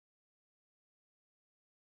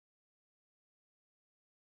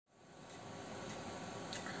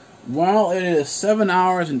Well, it is 7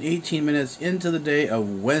 hours and 18 minutes into the day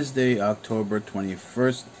of Wednesday, October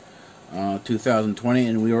 21st, 2020,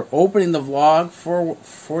 and we are opening the vlog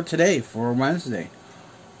for today, for Wednesday.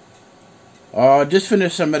 Just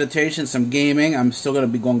finished some meditation, some gaming. I'm still going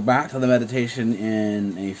to be going back to the meditation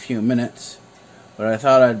in a few minutes, but I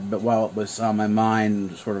thought while it was on my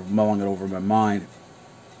mind, sort of mulling it over in my mind,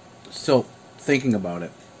 still thinking about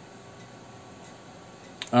it,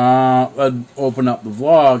 I'd open up the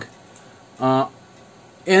vlog. And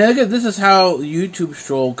again, this is how YouTube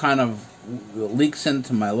Stroll kind of leaks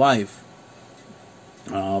into my life,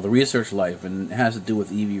 the research life, and it has to do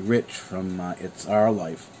with Evie Rich from It's Our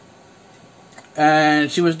Life. And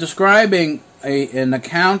she was describing an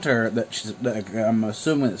encounter that I'm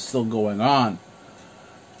assuming is still going on,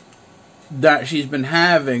 that she's been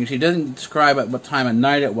having. She doesn't describe at what time of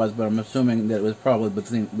night it was, but I'm assuming that it was probably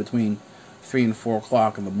between 3 and 4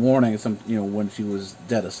 o'clock in the morning, when she was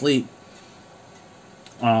dead asleep.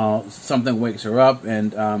 Something wakes her up,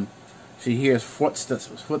 and she hears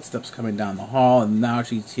footsteps coming down the hall, and now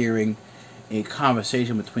she's hearing a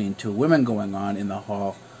conversation between two women going on in the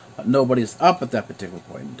hall, but nobody's up at that particular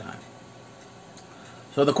point in time.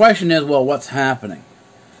 So the question is, well, what's happening?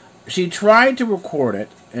 She tried to record it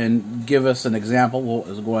and give us an example of what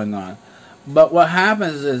was going on, but what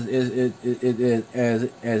happens is as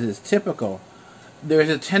is typical, there's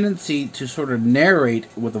a tendency to sort of narrate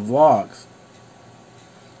with the vlogs.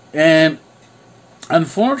 And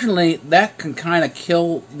unfortunately, that can kind of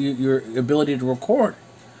kill your ability to record,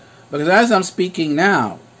 because as I'm speaking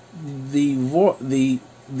now, the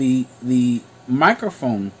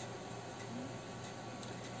microphone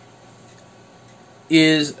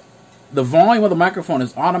is, the volume of the microphone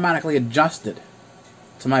is automatically adjusted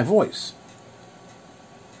to my voice.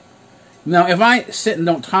 Now, if I sit and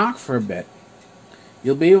don't talk for a bit,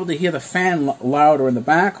 you'll be able to hear the fan louder in the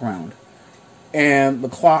background and the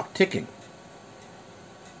clock ticking.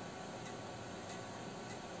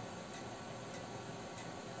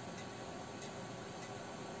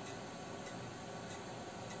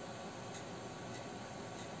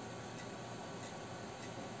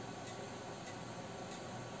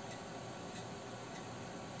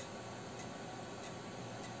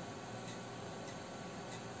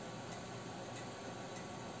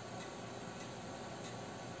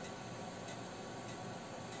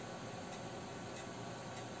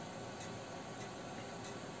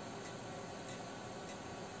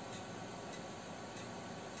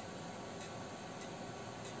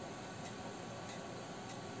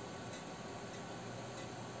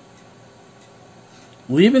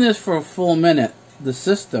 Leaving this for a full minute, the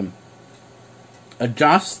system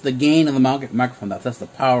adjusts the gain of the microphone. That's the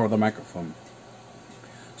power of the microphone.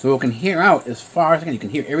 So it can hear out as far as it can. You can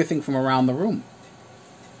hear everything from around the room.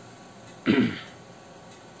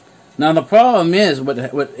 Now the problem is, what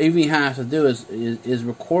AV has to do is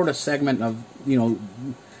record a segment of,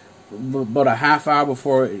 about a half hour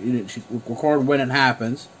before, she record when it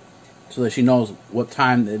happens, so that she knows what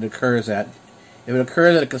time it occurs at. If it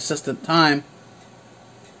occurs at a consistent time,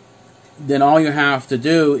 then all you have to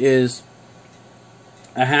do is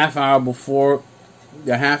a half hour before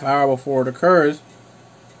it occurs,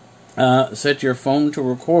 set your phone to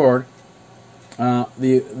record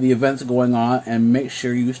the events going on, and make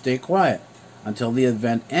sure you stay quiet until the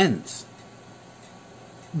event ends.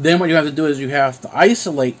 Then what you have to do is you have to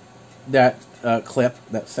isolate that clip,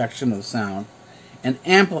 that section of the sound, and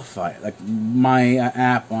amplify it. Like my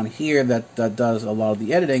app on here that does a lot of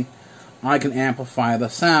the editing, I can amplify the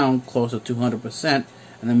sound close to 200%, and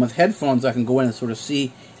then with headphones I can go in and sort of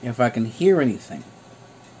see if I can hear anything.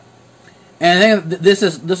 And then this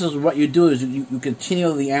is what you do, is you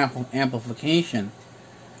continue the amplification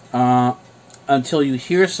until you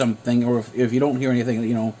hear something, or if you don't hear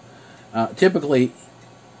anything, typically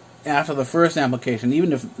after the first amplification,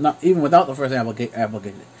 even without the first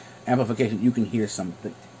amplification, you can hear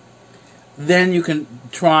something. Then you can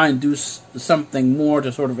try and do something more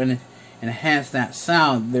to sort of enhance that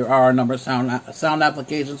sound. There are a number of sound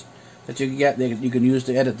applications that you can get that you can use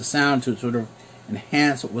to edit the sound to sort of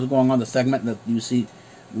enhance what was going on in the segment that you see,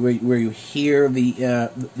 where you hear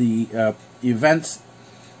the events.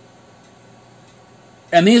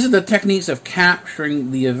 And these are the techniques of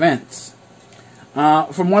capturing the events.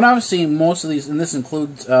 From what I've seen, most of these, and this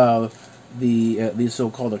includes these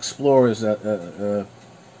so-called explorers,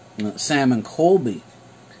 Sam and Colby,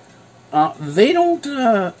 they don't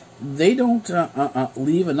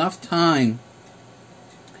leave enough time.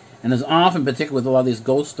 And as often, particularly with a lot of these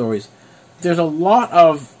ghost stories, there's a lot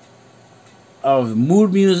of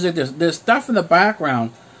mood music. There's stuff in the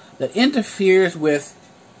background that interferes with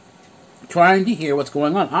trying to hear what's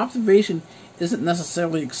going on. Observation isn't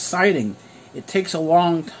necessarily exciting. It takes a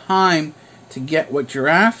long time to get what you're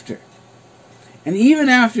after. And even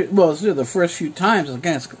after, well, the first few times,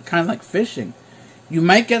 again, it's kind of like fishing. You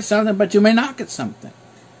might get something, but you may not get something.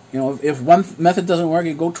 You know, if one method doesn't work,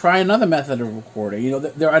 you go try another method of recording. You know,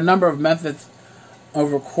 there are a number of methods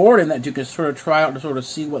of recording that you can sort of try out to sort of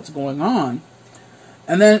see what's going on.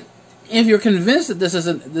 And then, if you're convinced that this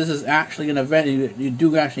is actually an event, and you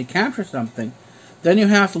do actually capture something, then you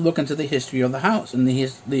have to look into the history of the house and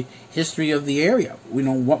the history of the area. You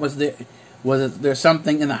know, what was there? Was there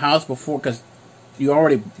something in the house before? Because you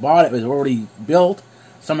already bought it; it was already built.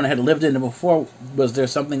 Someone had lived in it before. Was there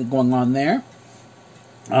something going on there?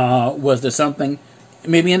 Was there something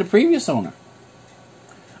maybe in the previous owner?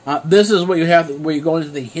 This is what you have, where you go into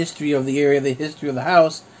the history of the area, the history of the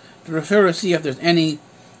house, to sort of see if there's any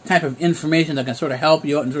type of information that can sort of help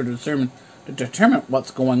you out and sort of determine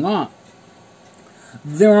what's going on.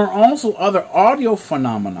 There are also other audio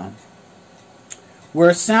phenomena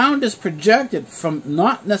where sound is projected from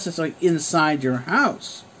not necessarily inside your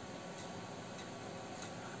house,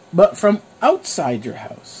 but from outside your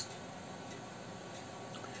house.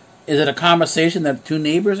 Is it a conversation that two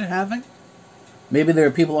neighbors are having? Maybe there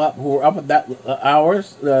are people who are up at that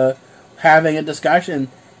hours having a discussion,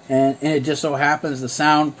 and it just so happens the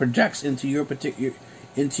sound projects into your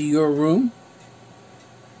room.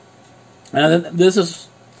 And this is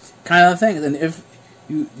kind of the thing. And if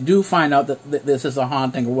you do find out that this is a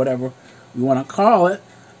haunting or whatever you want to call it,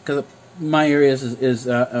 because my area is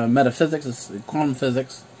metaphysics, it's quantum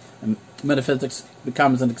physics, and metaphysics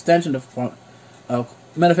becomes an extension of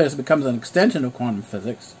metaphysics becomes an extension of quantum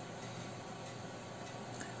physics.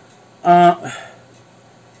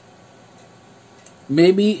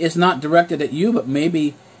 Maybe it's not directed at you, but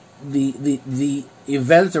maybe the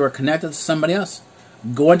events that were connected to somebody else.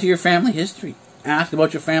 Go into your family history. Ask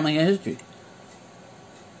about your family history.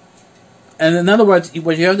 And in other words,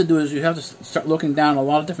 what you have to do is you have to start looking down a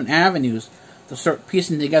lot of different avenues to start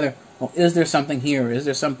piecing together, well, is there something here? Is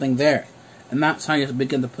there something there? And that's how you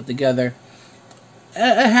begin to put together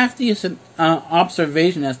a half-decent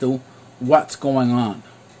observation as to what's going on.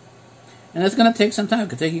 And it's going to take some time. It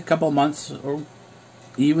could take you a couple of months or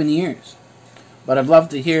even years. But I'd love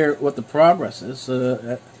to hear what the progress is.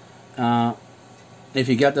 If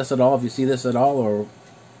you get this at all, if you see this at all, or...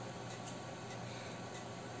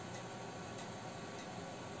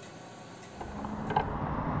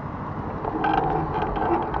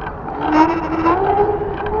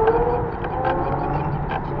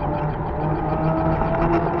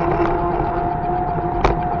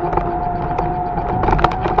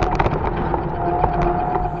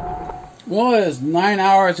 Well, it is 9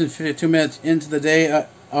 hours and 52 minutes into the day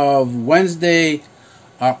of Wednesday,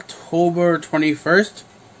 October 21st.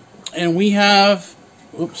 And we have...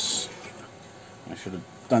 Oops. I should have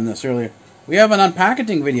done this earlier. We have an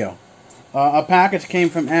unpackaging video. A package came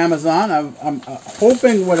from Amazon. I'm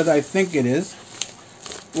hoping what I think it is.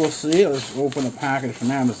 We'll see. Let's open a package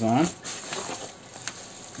from Amazon.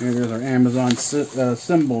 There's our Amazon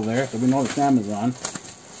symbol there, so we know it's Amazon.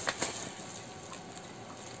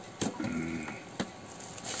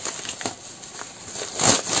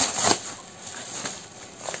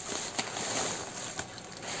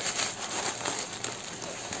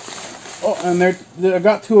 Oh, and I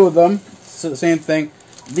got two of them. It's the same thing.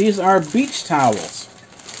 These are beach towels.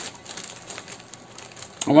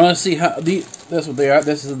 I want to see how that's what they are.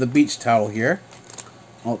 This is the beach towel here.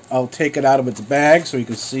 I'll take it out of its bag so you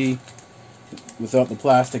can see without the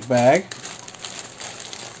plastic bag.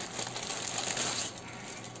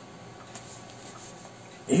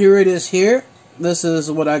 Here it is here. This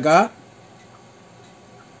is what I got.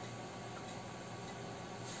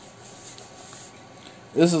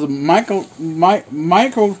 This is a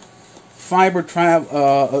microfiber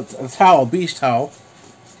towel, beach towel.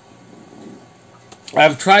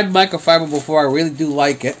 I've tried microfiber before. I really do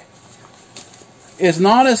like it. It's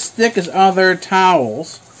not as thick as other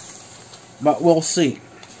towels, but we'll see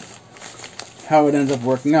how it ends up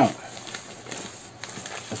working out.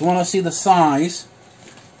 Just want to see the size.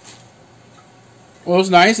 Well, it's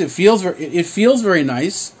nice. It feels very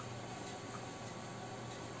nice.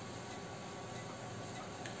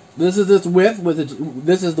 This is its width.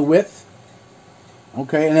 This is the width.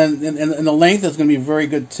 Okay, and then and the length is going to be very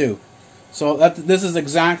good too. So this is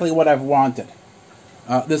exactly what I've wanted.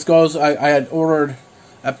 This goes. I had ordered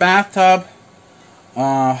a bathtub,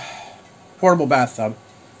 portable bathtub.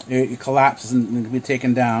 It collapses and can be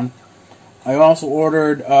taken down. I also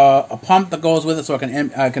ordered a pump that goes with it, so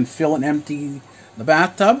I can fill and empty the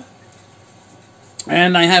bathtub.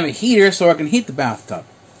 And I have a heater so I can heat the bathtub.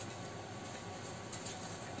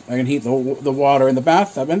 I can heat the water in the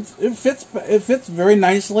bathtub, and it fits very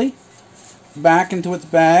nicely back into its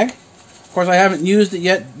bag. Of course, I haven't used it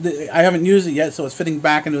yet. So it's fitting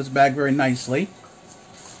back into its bag very nicely.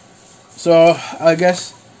 So I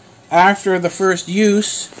guess after the first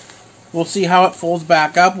use, we'll see how it folds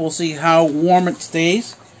back up. We'll see how warm it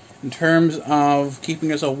stays in terms of keeping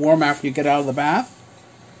yourself warm after you get out of the bath.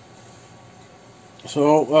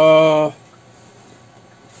 So,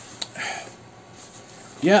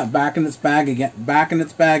 yeah, back in its bag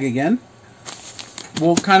again.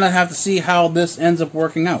 We'll kind of have to see how this ends up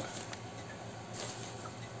working out.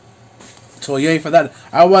 So yay for that.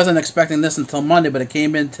 I wasn't expecting this until Monday, but it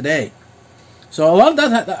came in today. So a lot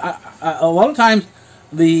of times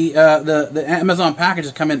the Amazon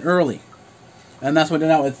packages come in early, and that's what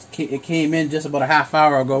it came in just about a half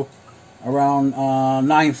hour ago, around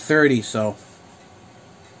 9:30. So,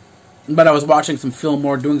 but I was watching some film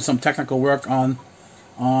or doing some technical work on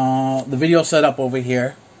the video setup over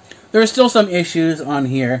here. There are still some issues on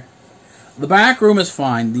here. The back room is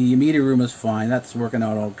fine. The media room is fine. That's working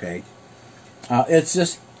out okay. It's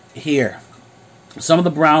just here. Some of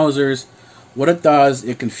the browsers, what it does,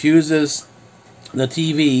 it confuses the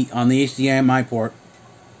TV on the HDMI port.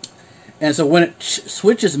 And so when it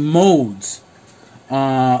switches modes,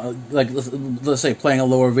 like let's say playing a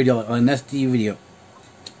lower video, like an SD video,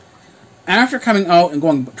 after coming out and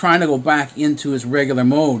trying to go back into its regular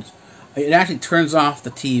modes, it actually turns off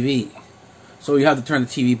the TV. So you have to turn the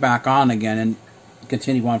TV back on again and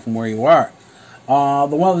continue on from where you are.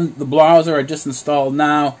 The browser I just installed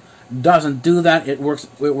now doesn't do that. It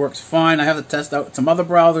works fine. I have to test out some other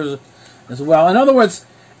browsers as well. In other words,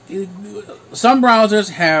 some browsers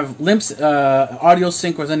have audio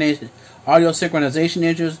synchronization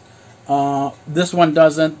issues. This one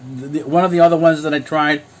doesn't. One of the other ones that I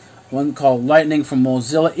tried, one called Lightning from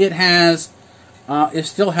Mozilla, it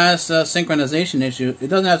still has synchronization issue. It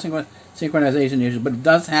doesn't have synchronization issues, but it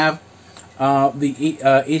does have the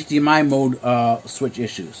HDMI mode switch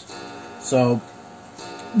issues. So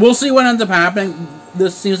we'll see what ends up happening.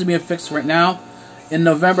 This seems to be a fix right now. In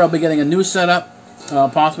November, I'll be getting a new setup,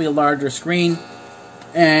 possibly a larger screen,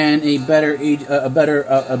 and a better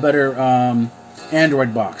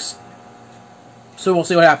Android box. So we'll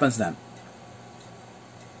see what happens then.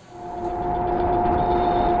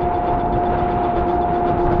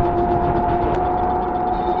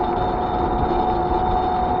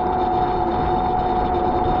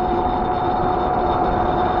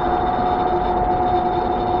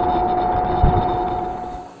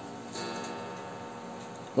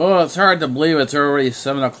 Well, it's hard to believe it's already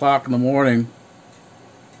 7 o'clock in the morning.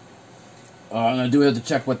 I'm going to do it to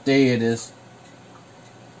check what day it is.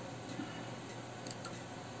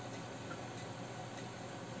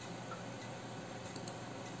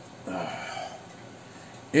 It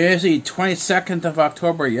is the 22nd of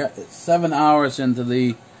October. Yeah, it's 7 hours into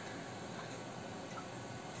the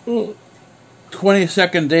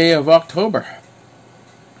 22nd day of October.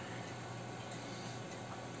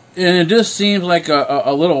 And it just seems like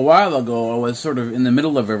a little while ago I was sort of in the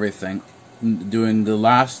middle of everything, doing the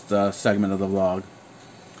last segment of the vlog.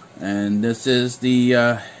 And this is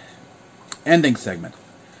the ending segment.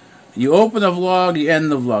 You open the vlog, you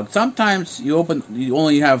end the vlog. Sometimes you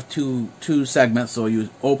only have two segments, so you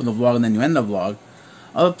open the vlog and then you end the vlog.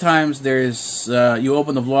 Other times there's you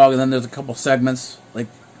open the vlog and then there's a couple segments, like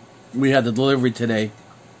we had the delivery today.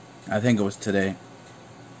 I think it was today.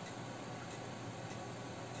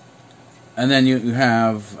 And then you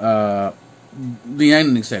have the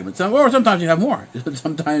ending segment. Or sometimes you have more.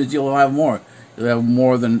 Sometimes you'll have more. You'll have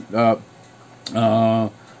more than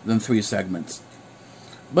 3 segments.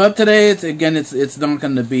 But today, it's not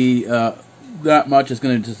going to be that much. It's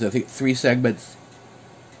going to just, I think, 3 segments.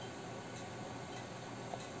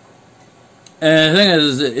 And the thing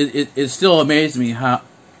is, it still amazes me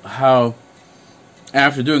how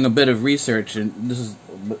after doing a bit of research, and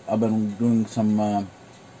I've been doing some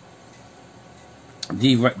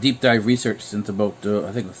deep dive research since about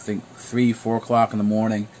I think 3-4 o'clock in the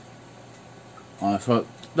morning. So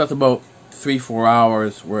that's about 3-4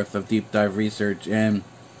 hours worth of deep dive research, and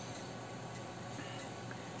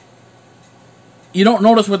you don't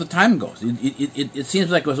notice where the time goes. It seems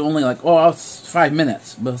like it was only like, oh, it's 5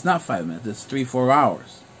 minutes, but it's not 5 minutes. It's 3-4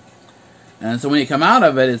 hours. And so when you come out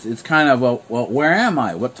of it, it's kind of, well, where am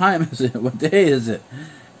I? What time is it? What day is it?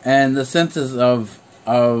 And the senses of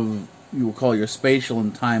you will call your spatial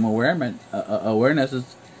and time awareness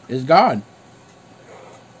is gone.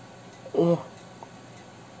 Ugh.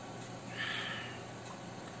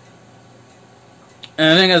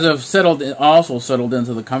 And I think as I've also settled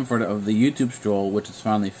into the comfort of the YouTube Stroll, which is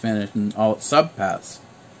finally finished, and all its subpaths,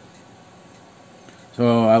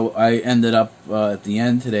 So I ended up at the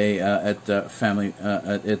end today at family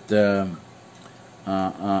at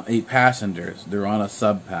 8 passengers. They're on a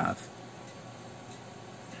sub path.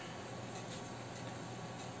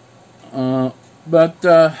 But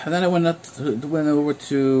then I went over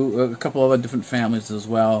to a couple other different families as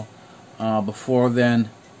well. Before then,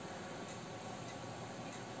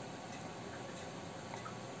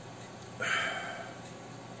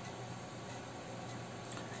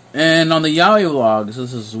 and on the Yaoi vlogs,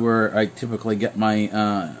 this is where I typically get my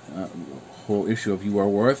whole issue of "You Are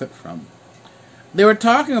Worth It" from. They were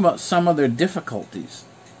talking about some of their difficulties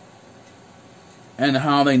and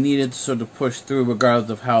how they needed to sort of push through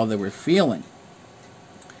regardless of how they were feeling.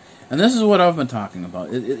 And this is what I've been talking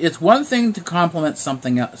about. It's one thing to compliment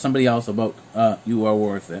somebody else about "You Are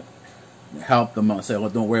Worth It," help them out, say, "Well,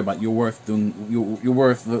 don't worry about it. You're worth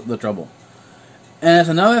the trouble." And it's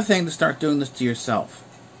another thing to start doing this to yourself.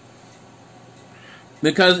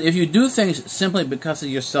 Because if you do things simply because of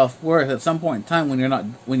your self-worth, at some point in time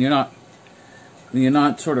when you're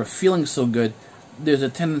not sort of feeling so good, there's a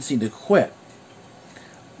tendency to quit.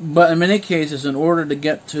 But in many cases, in order to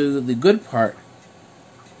get to the good part,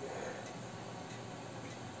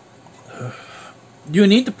 you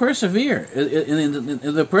need to persevere.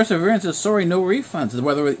 The perseverance is sorry, no refunds,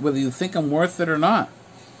 whether you think I'm worth it or not.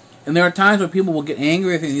 And there are times when people will get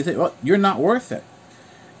angry with you and you say, "Well, you're not worth it."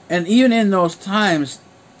 And even in those times,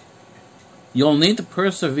 you'll need to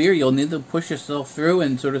persevere. You'll need to push yourself through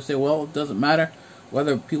and sort of say, "Well, it doesn't matter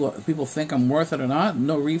whether people think I'm worth it or not.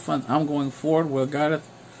 No refunds. I'm going forward regardless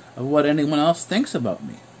of what anyone else thinks about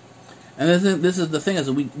me." And this is the thing, is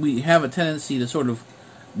that we have a tendency to sort of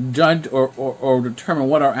judge or determine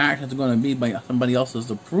what our actions are going to be by somebody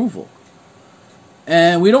else's approval.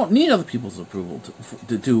 And we don't need other people's approval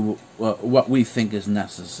to do what we think is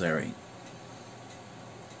necessary.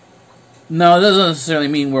 Now, it doesn't necessarily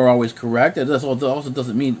mean we're always correct. It also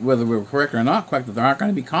doesn't mean whether we're correct or not correct that there aren't going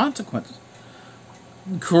to be consequences.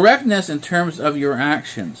 Correctness in terms of your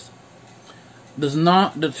actions does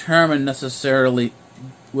not determine necessarily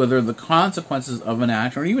whether the consequences of an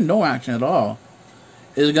action, or even no action at all,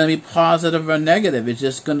 is going to be positive or negative. It's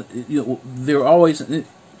just going to, they're always,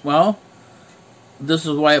 well, this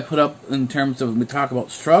is why I put up, in terms of, we talk about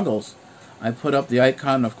struggles, I put up the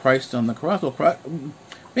icon of Christ on the cross. Well,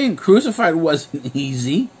 being crucified wasn't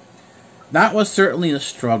easy. That was certainly a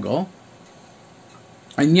struggle.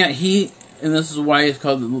 And yet and this is why it's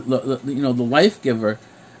called, the life giver,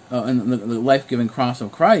 and the life-giving cross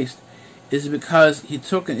of Christ, is because he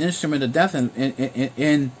took an instrument of death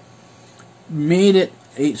and made it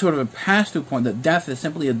a sort of a pass-through point, that death is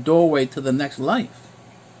simply a doorway to the next life.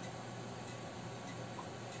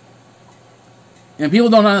 And people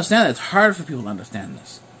don't understand it. It's hard for people to understand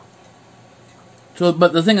this. So,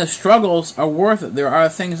 but the thing is, struggles are worth it. There are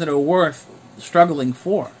things that are worth struggling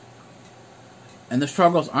for. And the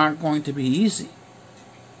struggles aren't going to be easy.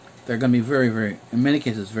 They're going to be very, very, in many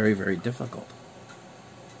cases, very, very difficult.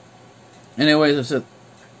 Anyways, I said,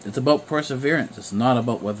 it's about perseverance. It's not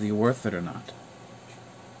about whether you're worth it or not.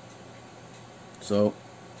 So,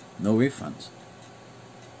 no refunds.